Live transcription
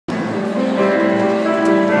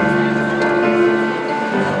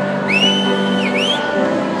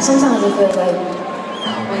sometimes it feels like,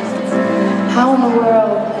 how in the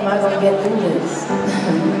world am I going to get through this?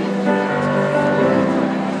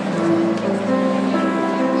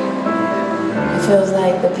 It feels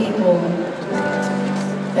like the people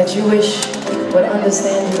that you wish would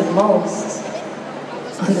understand you the most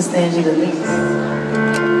understand you the least.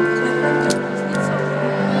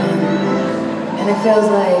 And it feels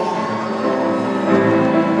like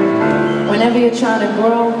whenever you're trying to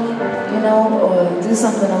grow, you know, or do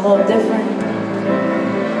something a little different,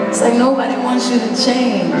 it's like nobody wants you to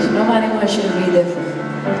change. Nobody wants you to be different.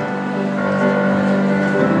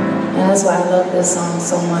 And that's why I love this song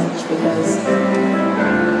so much, because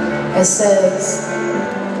it says,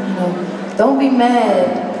 you know, don't be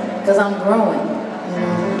mad because I'm growing, you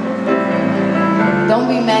know. Don't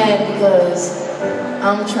be mad because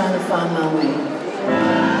I'm trying to find my way.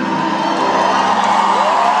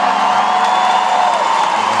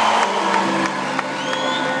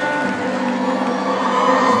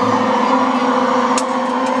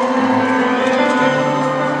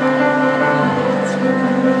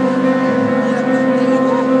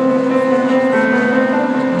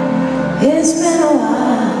 It's been a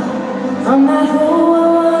while, I'm not who I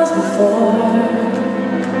was before.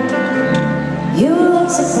 You look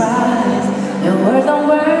surprised, your words don't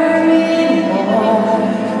worry me anymore.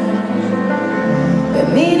 Been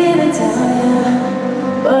meaning to tell you,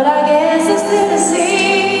 but I guess it's still to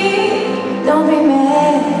see. Don't be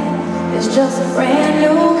mad, it's just a brand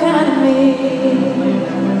new kind of me.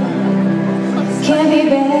 Can't be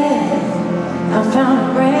bad, I found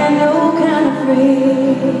a brand new kind of free.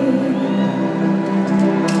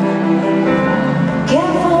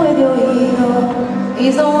 Careful with your ego,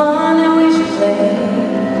 he's the one that we should play.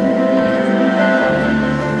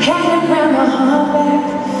 Had to grab my heart back,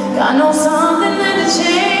 I know something that to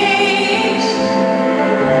change.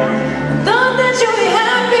 Thought that you'd be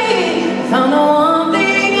happy, found the one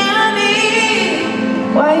thing I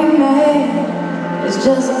need. Why you mad? It's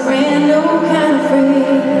just a brand new kind of free.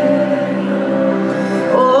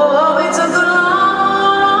 Oh, it took a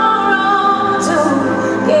long road to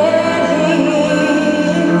get here.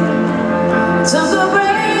 Took a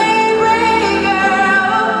brave, brave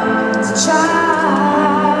girl to try.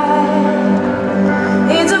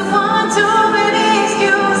 It took one too many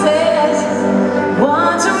excuses,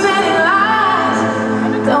 one too many lies.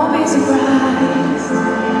 Don't be surprised.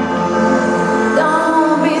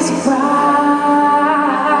 Don't be surprised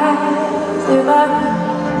if I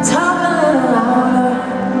talk a little louder,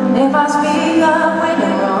 if I speak up when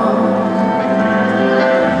you're wrong,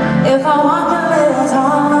 if I walk a little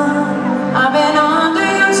taller. I've been under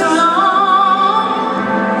you too long.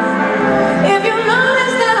 If you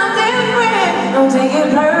notice that I'm different, don't take it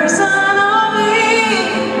personally.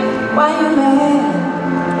 Why you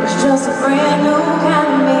mad? It's just a brand new kind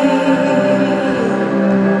of me.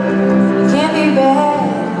 You can't be bad,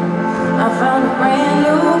 I found a brand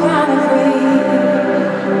new kind of free.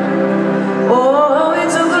 Oh, it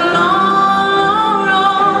took a long, long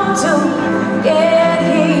road to get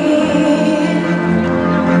here.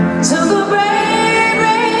 Took a brave,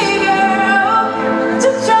 brave girl to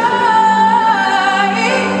try.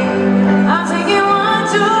 I'm taking one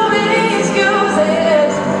too many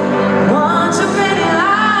excuses, one too many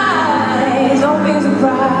lies. Don't be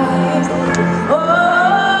surprised.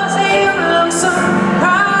 Oh, say you look surprised.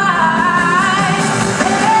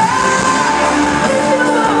 Hey, if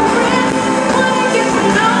you want a friend, wanna get to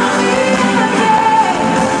know me again.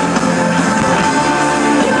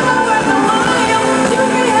 You know where the one you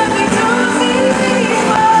be happy to see me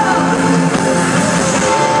fall.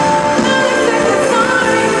 Not exactly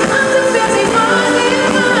sorry, I'm too busy finding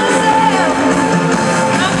myself.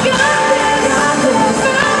 I got this,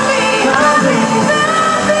 found me, found me.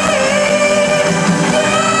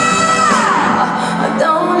 Yeah, I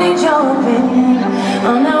don't need your opinion,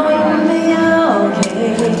 I'm not waiting for you,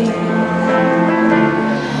 okay?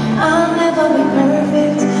 I'll never be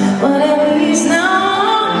perfect, but at least now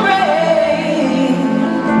I'm brave.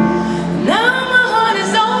 Now my heart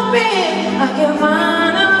is open, I can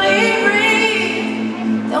finally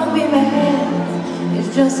breathe. Don't be mad, it's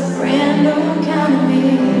just a brand new kind of me.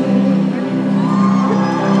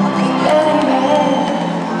 That ain't bad,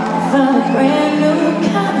 I found a brand new